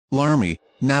Larmy,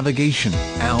 navigation,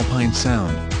 alpine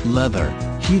sound, leather,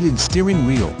 heated steering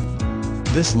wheel.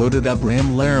 This loaded-up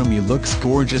Ram Laramie looks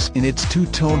gorgeous in its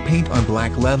two-tone paint on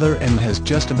black leather and has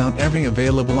just about every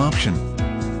available option.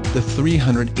 The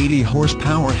 380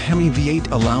 horsepower Hemi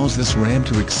V8 allows this Ram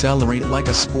to accelerate like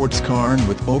a sports car, and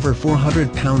with over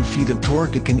 400 pound-feet of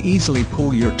torque it can easily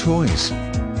pull your toys.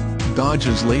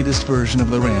 Dodge's latest version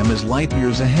of the Ram is light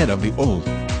years ahead of the old.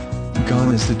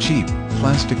 Gone is the cheap,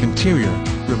 plastic interior,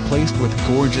 replaced with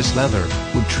gorgeous leather,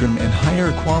 wood trim and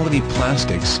higher quality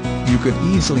plastics. You could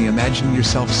easily imagine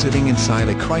yourself sitting inside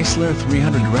a Chrysler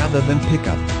 300 rather than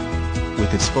pickup.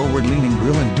 With its forward-leaning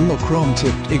grille and dual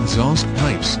chrome-tipped exhaust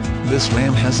pipes, this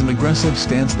Ram has an aggressive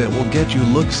stance that will get you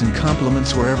looks and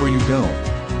compliments wherever you go.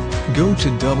 Go to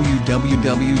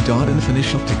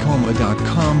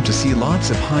www.infinitioftacoma.com to see lots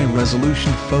of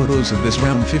high-resolution photos of this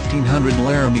Ram 1500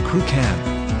 Laramie Crew Cab.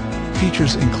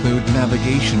 Features include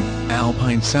navigation,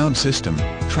 alpine sound system,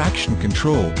 traction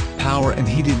control, power and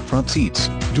heated front seats,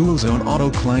 dual-zone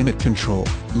auto-climate control,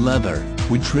 leather,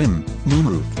 wood trim,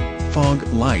 moonroof, fog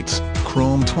lights,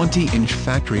 chrome 20-inch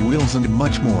factory wheels and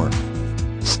much more.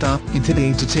 Stop in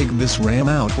today to take this Ram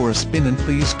out for a spin, and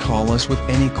please call us with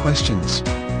any questions.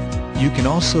 You can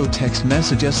also text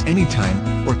message us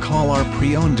anytime, or call our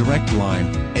pre-owned direct line,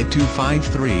 at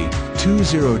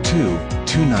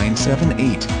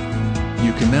 253-202-2978.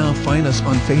 You can now find us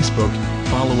on Facebook,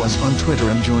 follow us on Twitter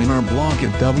and join our blog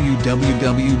at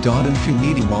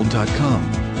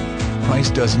www.infinitiworld.com. Price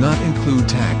does not include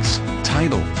tax,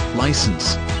 title,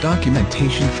 license,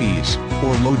 documentation fees,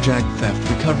 or LoJack theft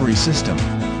recovery system.